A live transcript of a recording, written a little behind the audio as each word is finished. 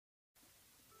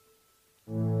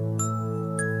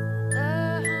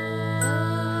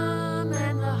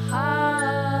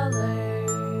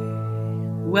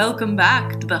Welcome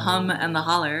back to the Hum and the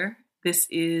Holler. This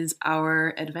is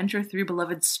our Adventure Through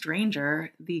Beloved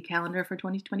Stranger, the calendar for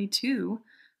 2022,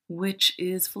 which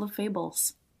is full of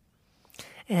fables.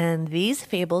 And these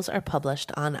fables are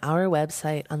published on our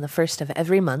website on the first of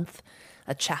every month,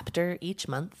 a chapter each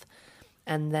month.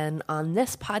 And then on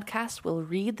this podcast, we'll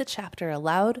read the chapter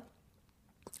aloud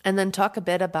and then talk a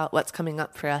bit about what's coming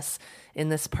up for us in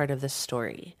this part of the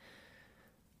story.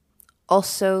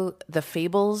 Also, the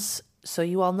fables, so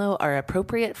you all know, are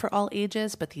appropriate for all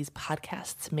ages, but these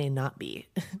podcasts may not be.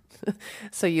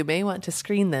 So you may want to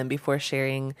screen them before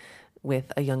sharing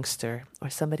with a youngster or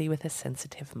somebody with a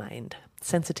sensitive mind,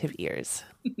 sensitive ears.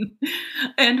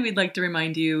 And we'd like to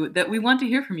remind you that we want to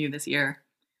hear from you this year.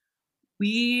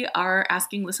 We are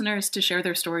asking listeners to share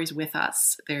their stories with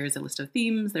us. There's a list of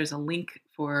themes. There's a link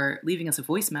for leaving us a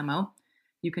voice memo.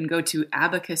 You can go to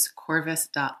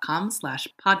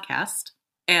abacuscorvus.com/podcast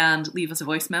and leave us a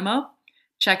voice memo.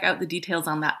 Check out the details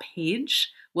on that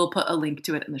page. We'll put a link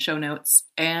to it in the show notes.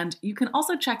 And you can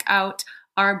also check out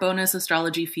our bonus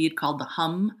astrology feed called The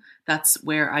Hum. That's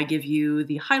where I give you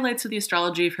the highlights of the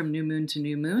astrology from new moon to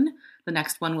new moon. The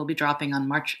next one will be dropping on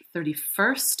March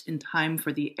 31st in time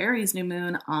for the Aries new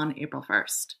moon on April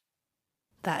 1st.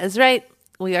 That is right.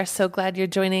 We are so glad you're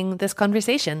joining this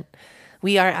conversation.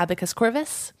 We are Abacus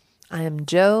Corvus. I am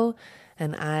Joe,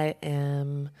 and I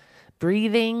am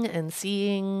breathing and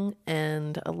seeing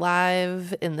and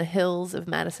alive in the hills of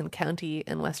Madison County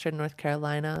in western North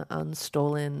Carolina on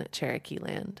stolen Cherokee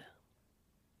land.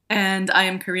 And I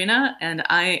am Karina, and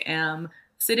I am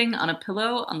sitting on a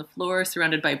pillow on the floor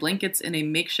surrounded by blankets in a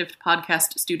makeshift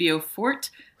podcast studio fort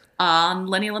on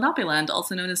Lenni Lenape land,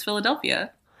 also known as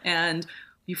Philadelphia. And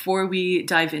before we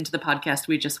dive into the podcast,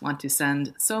 we just want to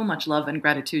send so much love and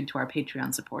gratitude to our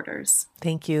Patreon supporters.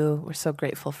 Thank you. We're so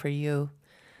grateful for you.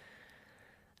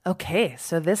 Okay,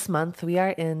 so this month we are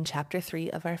in chapter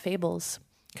 3 of our fables.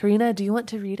 Karina, do you want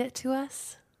to read it to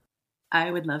us?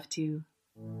 I would love to.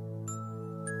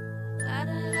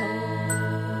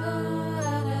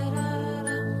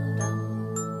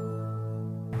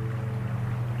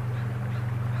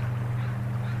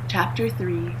 Chapter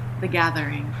 3, The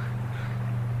Gathering.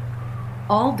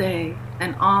 All day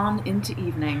and on into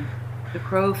evening, the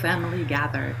Crow family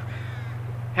gathered.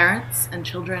 Parents and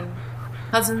children,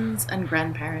 cousins and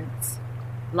grandparents,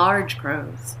 large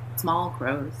crows, small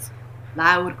crows,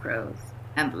 loud crows,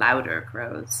 and louder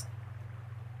crows.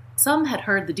 Some had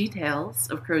heard the details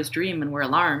of Crow's dream and were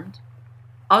alarmed.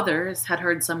 Others had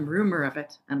heard some rumor of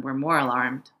it and were more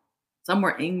alarmed. Some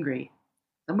were angry.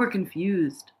 Some were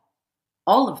confused.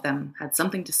 All of them had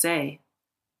something to say,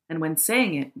 and when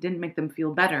saying it didn't make them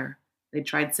feel better, they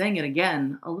tried saying it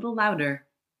again, a little louder.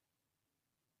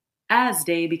 As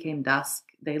day became dusk,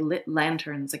 they lit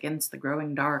lanterns against the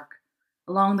growing dark,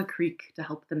 along the creek to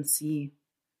help them see.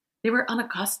 They were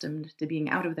unaccustomed to being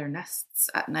out of their nests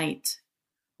at night.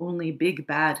 Only big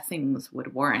bad things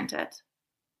would warrant it.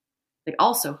 They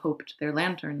also hoped their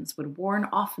lanterns would warn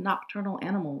off nocturnal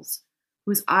animals,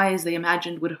 whose eyes they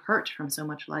imagined would hurt from so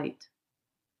much light.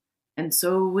 And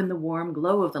so in the warm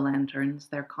glow of the lanterns,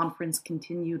 their conference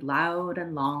continued loud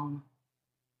and long.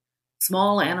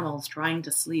 Small animals trying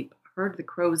to sleep heard the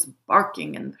crows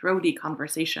barking and throaty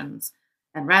conversations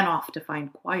and ran off to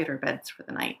find quieter beds for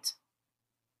the night.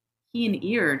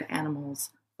 Keen-eared animals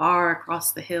far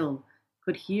across the hill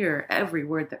could hear every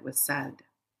word that was said.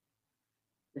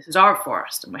 "This is our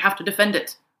forest, and we have to defend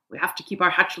it. We have to keep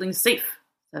our hatchlings safe,"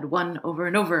 said one over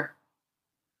and over.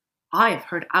 "I've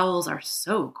heard owls are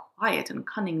so quiet and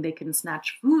cunning they can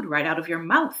snatch food right out of your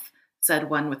mouth," said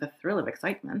one with a thrill of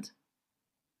excitement.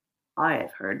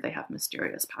 "I've heard they have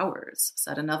mysterious powers,"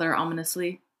 said another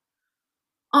ominously.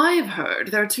 "I've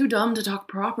heard they're too dumb to talk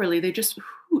properly, they just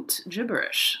hoot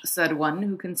gibberish," said one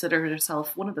who considered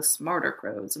herself one of the smarter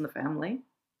crows in the family.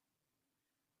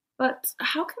 "But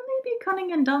how can they be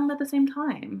cunning and dumb at the same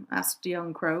time?" asked a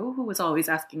young crow who was always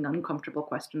asking uncomfortable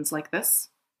questions like this.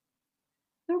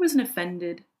 There was an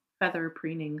offended,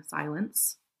 feather-preening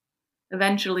silence.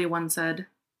 Eventually one said,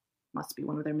 "Must be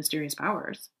one of their mysterious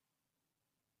powers."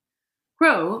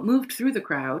 Crow moved through the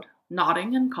crowd,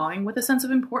 nodding and cawing with a sense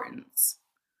of importance.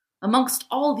 Amongst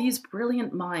all these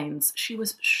brilliant minds, she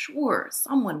was sure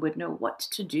someone would know what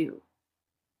to do.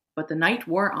 But the night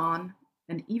wore on,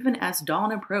 and even as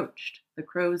dawn approached, the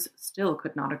crows still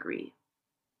could not agree.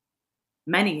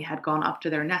 Many had gone up to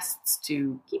their nests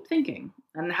to keep thinking,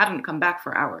 and hadn't come back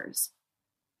for hours.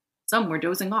 Some were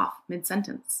dozing off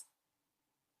mid-sentence.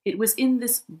 It was in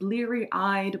this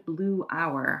bleary-eyed blue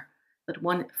hour that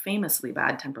one famously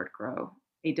bad-tempered crow,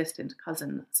 a distant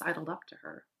cousin, sidled up to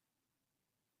her.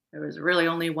 There was really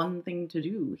only one thing to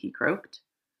do, he croaked.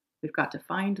 We've got to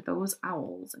find those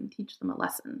owls and teach them a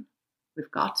lesson.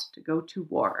 We've got to go to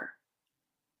war.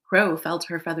 Crow felt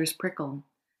her feathers prickle,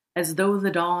 as though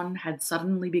the dawn had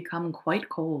suddenly become quite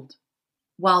cold.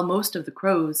 While most of the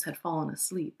crows had fallen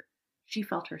asleep, she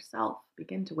felt herself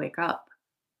begin to wake up.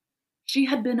 She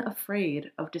had been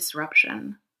afraid of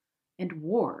disruption, and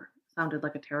war sounded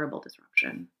like a terrible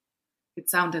disruption. It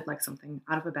sounded like something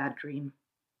out of a bad dream.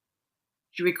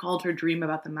 She recalled her dream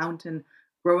about the mountain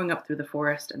growing up through the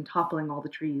forest and toppling all the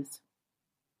trees.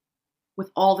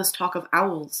 With all this talk of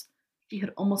owls, she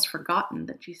had almost forgotten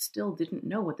that she still didn't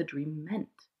know what the dream meant.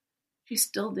 She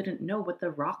still didn't know what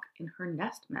the rock in her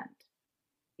nest meant.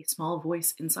 A small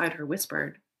voice inside her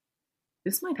whispered,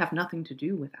 "This might have nothing to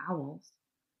do with owls,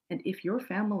 and if your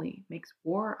family makes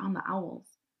war on the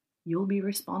owls, you'll be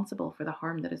responsible for the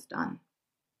harm that is done."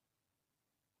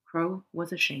 Crow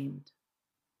was ashamed.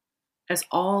 As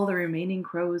all the remaining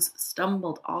crows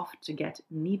stumbled off to get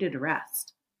needed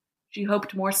rest, she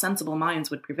hoped more sensible minds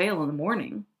would prevail in the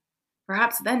morning.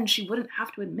 Perhaps then she wouldn't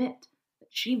have to admit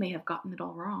that she may have gotten it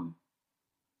all wrong.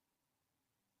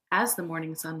 As the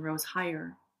morning sun rose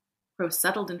higher, Crow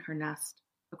settled in her nest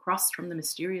across from the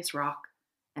mysterious rock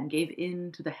and gave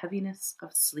in to the heaviness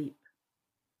of sleep.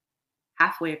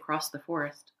 Halfway across the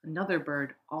forest, another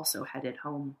bird also headed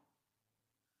home.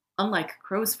 Unlike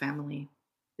Crow's family,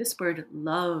 this bird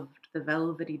loved the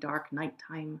velvety dark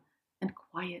nighttime and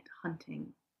quiet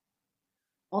hunting.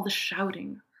 All the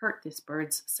shouting hurt this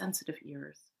bird's sensitive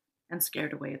ears and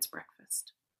scared away its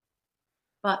breakfast.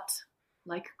 But,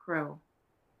 like Crow,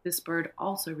 this bird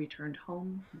also returned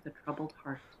home with a troubled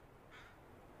heart.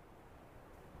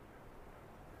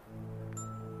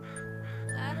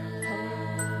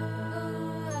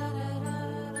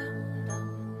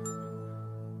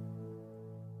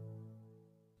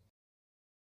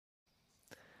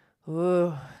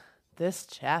 Ooh, this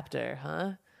chapter,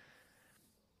 huh?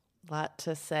 Lot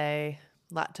to say,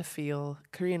 lot to feel.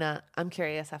 Karina, I'm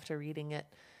curious after reading it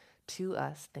to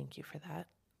us, thank you for that.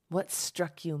 What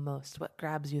struck you most? What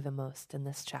grabs you the most in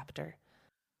this chapter?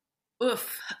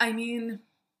 Oof, I mean,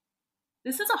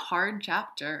 this is a hard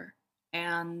chapter.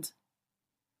 And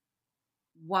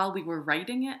while we were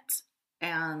writing it,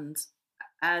 and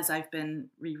as I've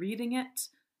been rereading it,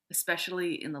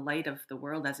 especially in the light of the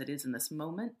world as it is in this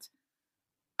moment,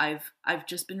 I've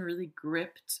just been really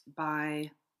gripped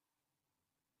by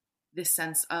this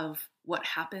sense of what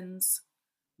happens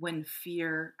when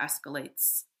fear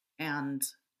escalates and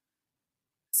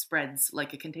spreads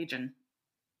like a contagion.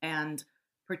 And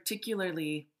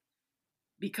particularly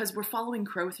because we're following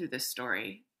Crow through this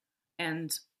story,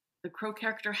 and the Crow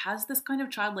character has this kind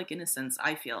of childlike innocence,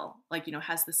 I feel, like,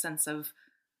 has this sense of,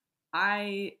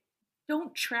 I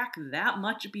don't track that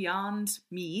much beyond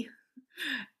me,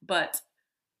 but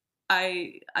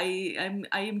I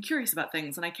am curious about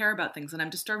things, and I care about things, and I'm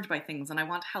disturbed by things, and I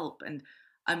want help, and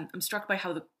I'm struck by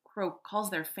how the Crow calls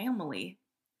their family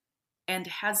and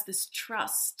has this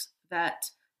trust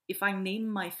that if I name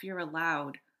my fear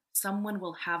aloud, someone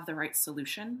will have the right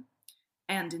solution,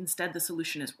 and instead the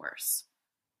solution is worse.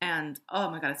 And oh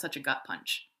my God, it's such a gut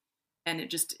punch. And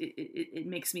it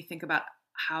makes me think about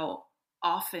how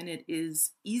often it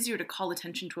is easier to call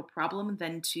attention to a problem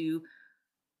than to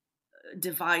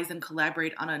devise and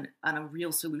collaborate on a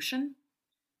real solution,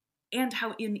 and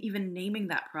how in even naming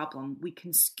that problem we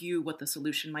can skew what the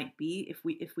solution might be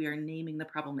if we are naming the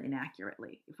problem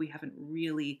inaccurately, if we haven't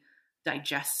really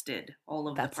digested all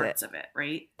of the parts of it,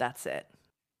 right? That's it.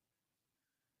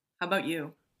 How about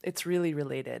you? It's really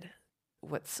related.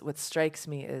 What strikes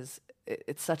me is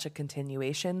it's such a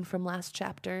continuation from last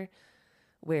chapter,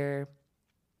 where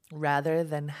rather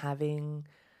than having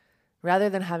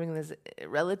this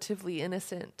relatively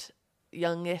innocent,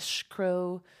 youngish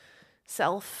Crow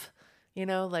self,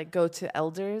 like go to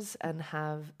elders and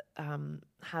have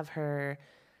her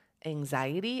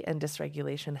anxiety and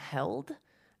dysregulation held,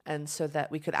 and so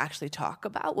that we could actually talk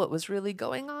about what was really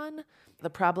going on. The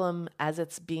problem, as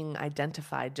it's being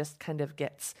identified, just kind of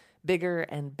gets bigger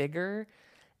and bigger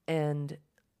and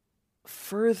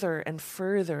further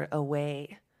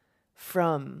away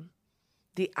from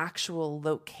the actual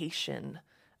location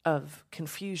of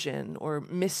confusion or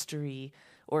mystery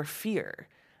or fear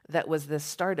that was the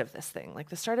start of this thing. Like,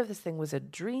 the start of this thing was a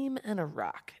dream and a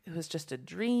rock. It was just a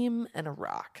dream and a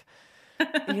rock,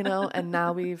 and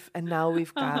now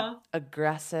we've got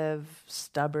aggressive,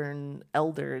 stubborn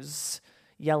elders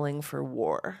yelling for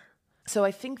war. So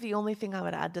I think the only thing I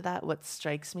would add to that, what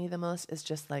strikes me the most, is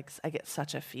just like, I get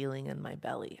such a feeling in my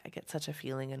belly. I get such a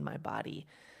feeling in my body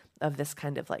of this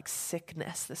kind of like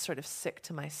sickness, this sort of sick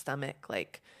to my stomach.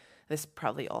 Like, this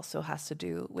probably also has to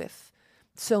do with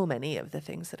so many of the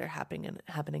things that are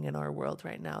happening in our world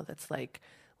right now. That's like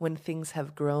when things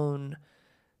have grown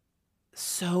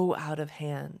so out of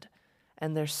hand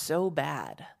and they're so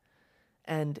bad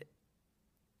and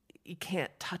you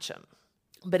can't touch them.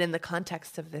 But in the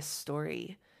context of this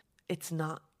story, it's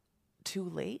not too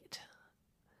late.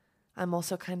 I'm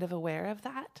also kind of aware of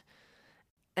that.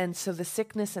 And so the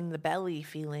sickness and the belly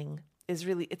feeling is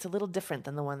really, it's a little different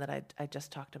than the one that I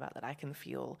just talked about, that I can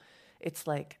feel. It's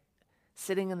like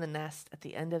sitting in the nest at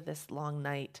the end of this long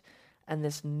night and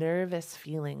this nervous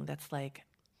feeling that's like,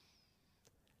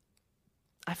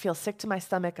 I feel sick to my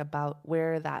stomach about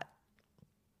where that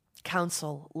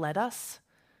counsel led us,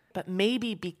 but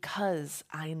maybe because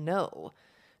I know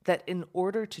that in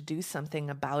order to do something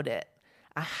about it,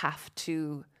 I have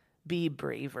to be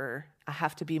braver. I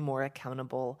have to be more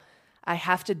accountable. I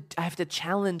have to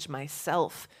challenge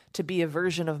myself to be a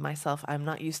version of myself I'm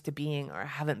not used to being or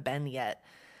haven't been yet,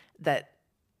 that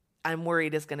I'm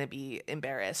worried is going to be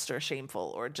embarrassed or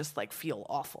shameful or just like feel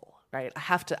awful, right? I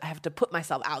have to put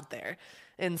myself out there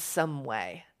in some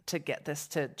way to get this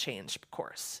to change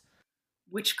course.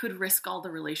 Which could risk all the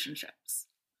relationships.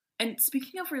 And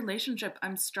speaking of relationship,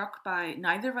 I'm struck by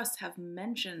neither of us have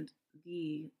mentioned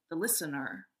the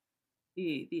listener,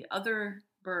 the other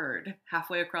bird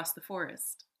halfway across the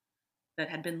forest that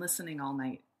had been listening all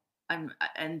night.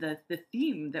 And the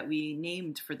theme that we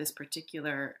named for this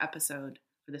particular episode,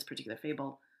 for this particular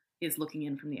fable, is looking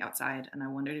in from the outside. And I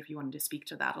wondered if you wanted to speak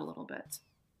to that a little bit.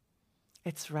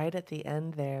 It's right at the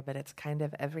end there, but it's kind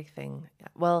of everything.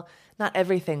 Well, not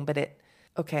everything, but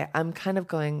okay, I'm kind of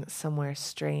going somewhere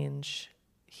strange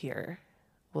here.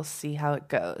 We'll see how it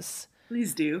goes.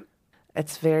 Please do.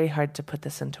 It's very hard to put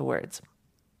this into words.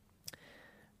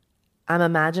 I'm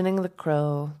imagining the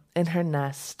crow in her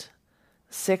nest,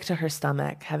 sick to her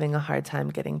stomach, having a hard time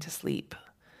getting to sleep.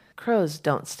 Crows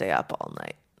don't stay up all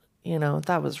night.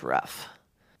 That was rough.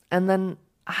 And then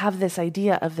I have this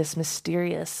idea of this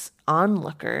mysterious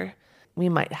onlooker. We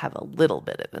might have a little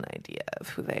bit of an idea of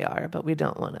who they are, but we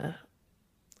don't want to.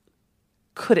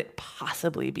 Could it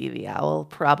possibly be the owl?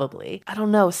 Probably. I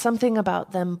don't know. Something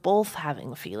about them both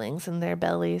having feelings in their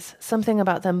bellies. Something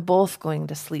about them both going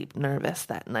to sleep nervous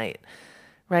that night,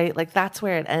 right? Like that's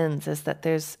where it ends, is that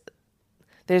there's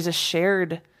a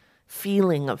shared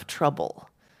feeling of trouble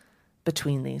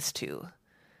between these two,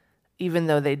 even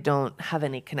though they don't have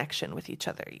any connection with each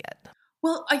other yet.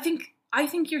 Well, I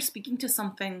think you're speaking to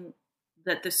something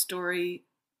that the story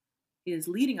is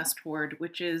leading us toward,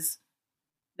 which is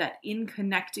that in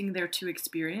connecting their two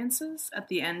experiences at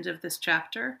the end of this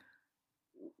chapter,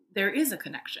 there is a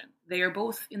connection. They are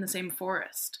both in the same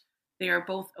forest. They are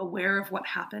both aware of what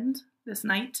happened this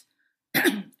night,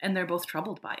 and they're both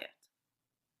troubled by it.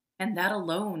 And that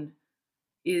alone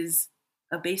is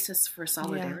a basis for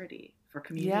solidarity, for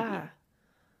community. Yeah.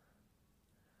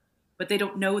 But they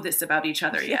don't know this about each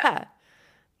other yet.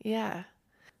 Yeah.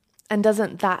 And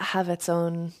doesn't that have its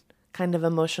own kind of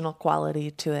emotional quality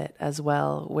to it as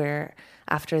well, where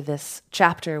after this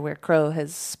chapter where Crow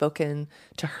has spoken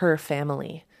to her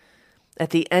family, at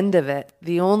the end of it,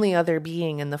 the only other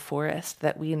being in the forest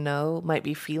that we know might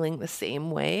be feeling the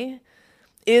same way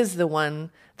is the one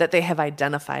that they have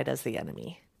identified as the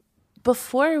enemy.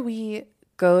 Before we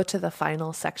go to the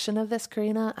final section of this,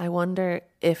 Karina, I wonder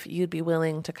if you'd be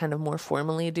willing to kind of more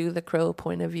formally do the Crow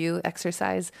point of view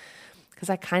exercise, because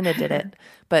I kind of did it,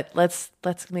 but let's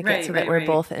make it so that we're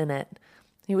both in it.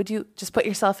 Would you just put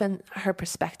yourself in her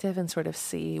perspective and sort of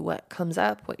see what comes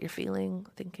up, what you're feeling,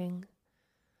 thinking,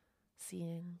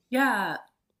 seeing? Yeah.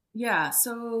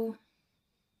 So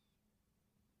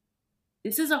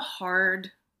this is a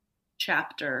hard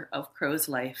chapter of Crow's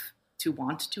life to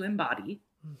want to embody.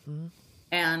 Mm-hmm.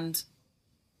 And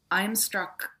I'm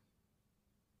struck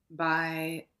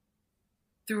by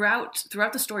throughout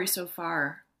the story so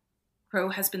far, Crow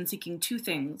has been seeking two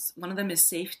things. One of them is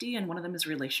safety and one of them is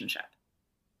relationship.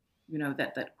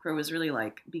 That Crow is really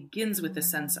like, begins with the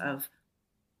sense of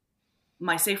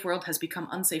my safe world has become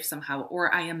unsafe somehow,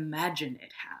 or I imagine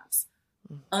it has.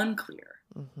 Unclear,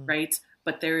 right?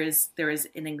 But there is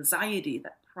an anxiety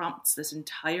that prompts this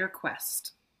entire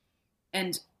quest.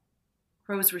 And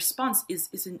Crow's response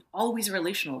is an always a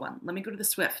relational one. Let me go to the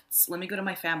swifts. Let me go to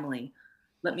my family.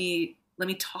 Let me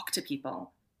talk to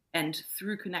people. And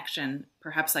through connection,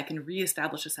 perhaps I can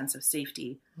reestablish a sense of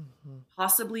safety,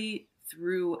 possibly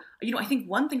through, I think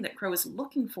one thing that Crow is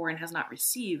looking for and has not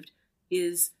received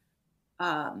is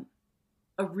a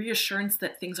reassurance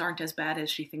that things aren't as bad as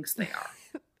she thinks they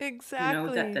are.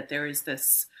 Exactly. That there is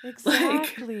this,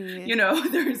 exactly.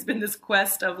 There's been this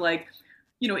quest of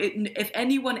if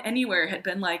anyone anywhere had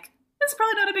been like, it's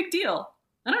probably not a big deal.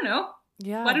 I don't know.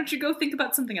 Yeah. Why don't you go think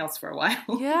about something else for a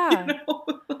while? Yeah. You know?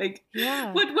 Like,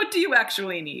 Yeah. what do you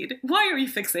actually need? Why are you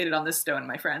fixated on this stone,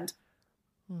 my friend?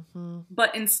 Mm-hmm.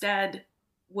 But instead,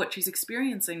 what she's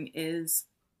experiencing is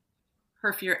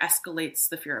her fear escalates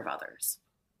the fear of others.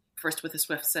 First with the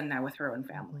Swifts and now with her own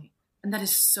family. And that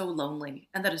is so lonely.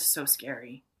 And that is so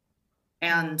scary.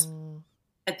 And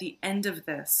at the end of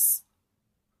this,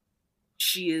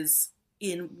 she is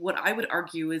in what I would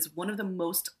argue is one of the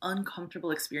most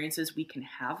uncomfortable experiences we can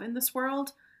have in this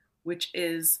world, which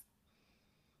is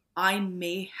I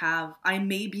may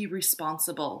be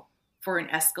responsible for an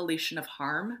escalation of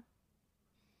harm.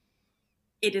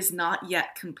 It is not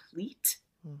yet complete.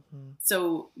 Mm-hmm.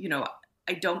 So,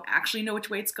 I don't actually know which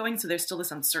way it's going. So there's still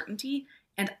this uncertainty.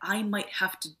 And I might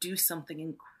have to do something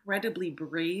incredibly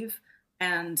brave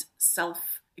and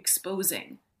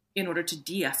self-exposing in order to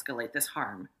de-escalate this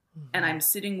harm. Mm-hmm. And I'm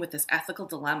sitting with this ethical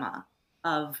dilemma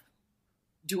of,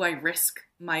 do I risk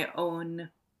my own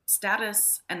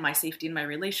status and my safety in my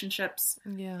relationships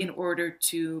in order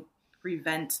to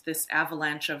prevent this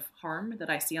avalanche of harm that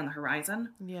I see on the horizon?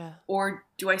 Yeah. Or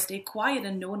do I stay quiet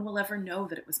and no one will ever know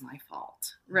that it was my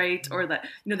fault, right? Mm-hmm. Or that,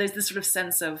 there's this sort of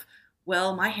sense of,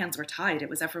 well, my hands were tied, it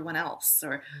was everyone else.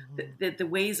 Or the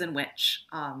ways in which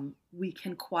we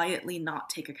can quietly not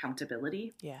take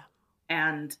accountability. Yeah.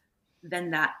 And then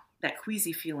that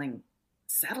queasy feeling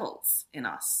settles in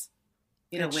us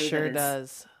in a way sure that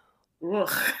is, does.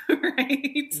 Ugh,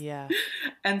 right? Yeah.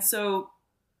 And so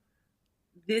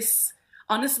this,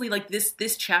 honestly, like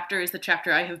this chapter is the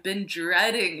chapter I have been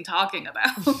dreading talking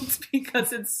about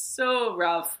because it's so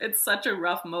rough. It's such a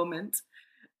rough moment.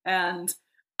 And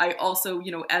I also,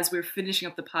 as we're finishing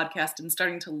up the podcast and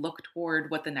starting to look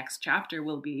toward what the next chapter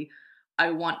will be,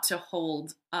 I want to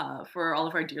hold for all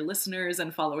of our dear listeners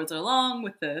and followers along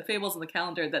with the fables and the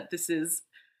calendar that this is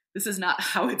not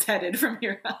how it's headed from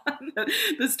here on.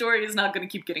 The story is not going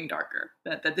to keep getting darker.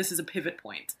 That this is a pivot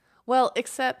point. Well,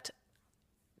 except,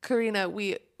 Karina,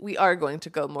 we are going to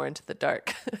go more into the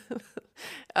dark.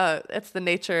 It's the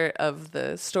nature of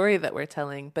the story that we're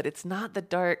telling, but it's not the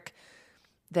dark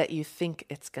that you think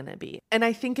it's going to be. And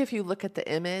I think if you look at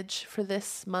the image for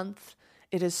this month,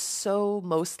 it is so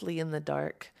mostly in the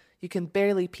dark. You can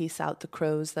barely piece out the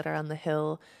crows that are on the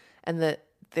hill, and that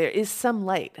there is some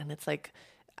light. And it's like,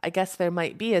 I guess there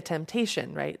might be a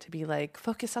temptation, right? To be like,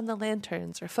 focus on the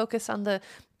lanterns or focus on the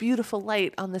beautiful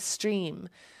light on the stream.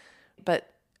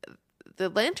 But the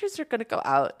lanterns are going to go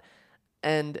out,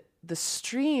 and the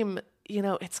stream,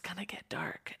 it's going to get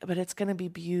dark, but it's going to be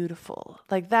beautiful.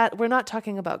 Like that, we're not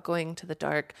talking about going to the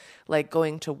dark like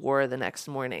going to war the next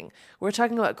morning. We're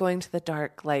talking about going to the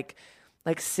dark like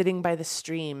sitting by the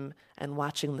stream and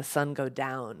watching the sun go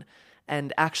down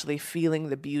and actually feeling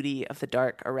the beauty of the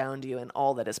dark around you and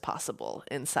all that is possible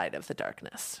inside of the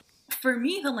darkness. For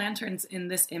me, the lanterns in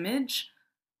this image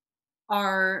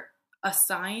are a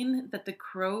sign that the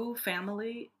Crow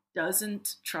family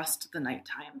doesn't trust the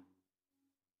nighttime.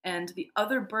 And the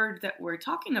other bird that we're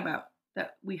talking about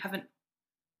that we haven't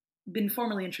been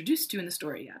formally introduced to in the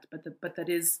story yet, but that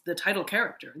is the title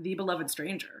character, the beloved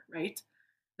stranger, right?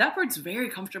 That bird's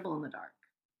very comfortable in the dark.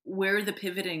 Where the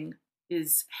pivoting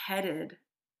is headed,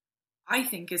 I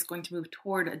think, is going to move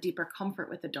toward a deeper comfort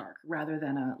with the dark rather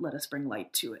than a let us bring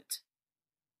light to it.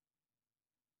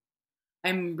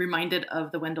 I'm reminded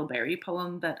of the Wendell Berry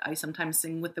poem that I sometimes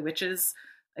sing with the witches.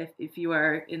 If you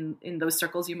are in those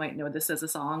circles, you might know this as a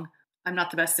song. I'm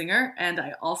not the best singer, and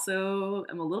I also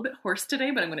am a little bit hoarse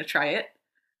today, but I'm going to try it.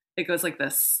 It goes like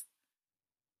this.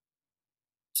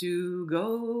 To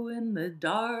go in the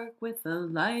dark with the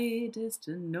light is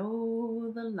to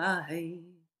know the light.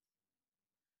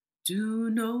 To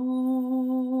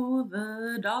know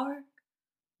the dark,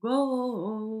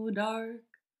 go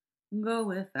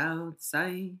without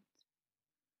sight.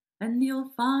 And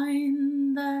you'll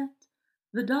find that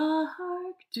the dark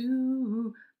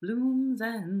too blooms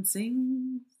and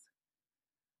sings,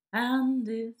 and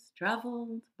is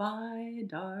traveled by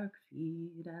dark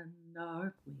feet and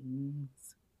dark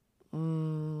wings.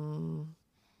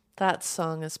 That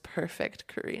song is perfect,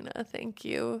 Karina. Thank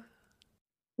you.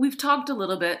 We've talked a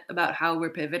little bit about how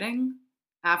we're pivoting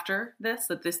after this,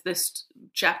 that this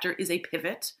chapter is a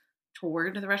pivot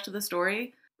toward the rest of the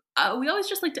story. We always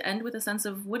just like to end with a sense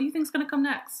of, what do you think is going to come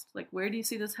next? Like, where do you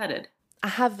see this headed? I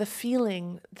have the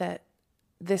feeling that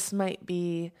this might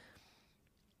be,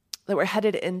 that we're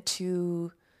headed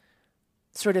into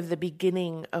sort of the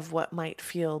beginning of what might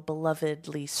feel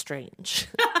belovedly strange.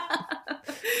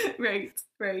 Right,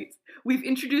 right. We've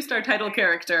introduced our title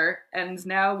character, and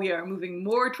now we are moving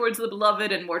more towards the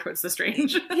beloved and more towards the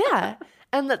strange. Yeah.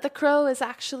 And that the crow is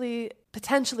actually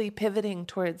potentially pivoting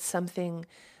towards something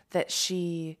that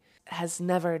she has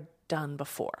never done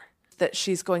before. That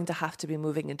she's going to have to be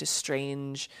moving into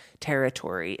strange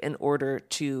territory in order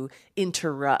to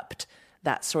interrupt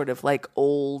that sort of like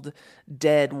old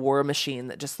dead war machine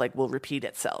that just like will repeat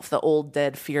itself, the old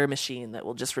dead fear machine that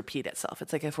will just repeat itself.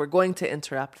 It's like if we're going to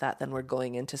interrupt that, then we're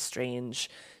going into strange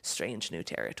new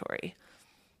territory.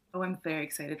 Oh, I'm very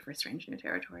excited for strange new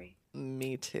territory.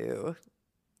 Me too.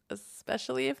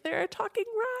 Especially if there are talking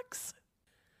rocks.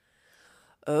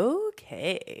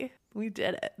 Okay, we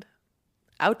did it.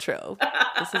 Outro.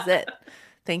 This is it.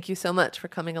 Thank you so much for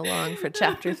coming along for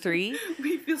chapter 3.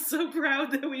 We feel so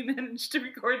proud that we managed to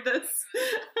record this.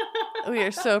 We are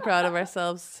so proud of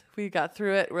ourselves. We got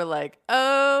through it. We're like,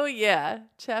 oh yeah,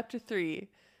 chapter 3,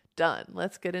 done.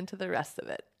 Let's get into the rest of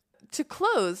it. To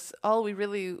close, all we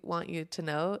really want you to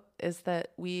know is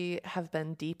that we have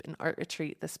been deep in art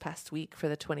retreat this past week for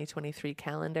the 2023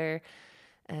 calendar.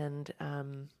 And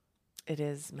it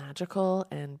is magical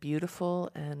and beautiful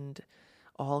and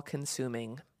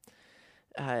all-consuming.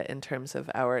 In terms of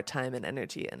our time and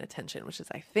energy and attention, which is,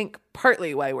 I think,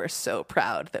 partly why we're so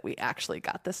proud that we actually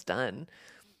got this done.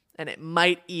 And it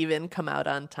might even come out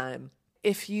on time.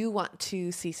 If you want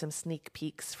to see some sneak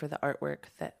peeks for the artwork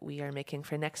that we are making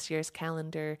for next year's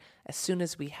calendar, as soon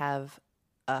as we have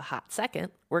a hot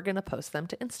second, we're going to post them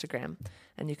to Instagram.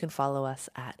 And you can follow us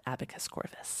at Abacus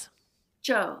Corvus.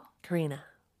 Jo. Karina.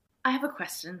 I have a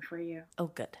question for you. Oh,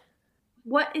 good.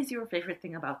 What is your favorite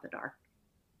thing about the dark?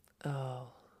 Oh,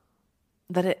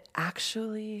 that it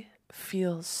actually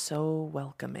feels so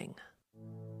welcoming.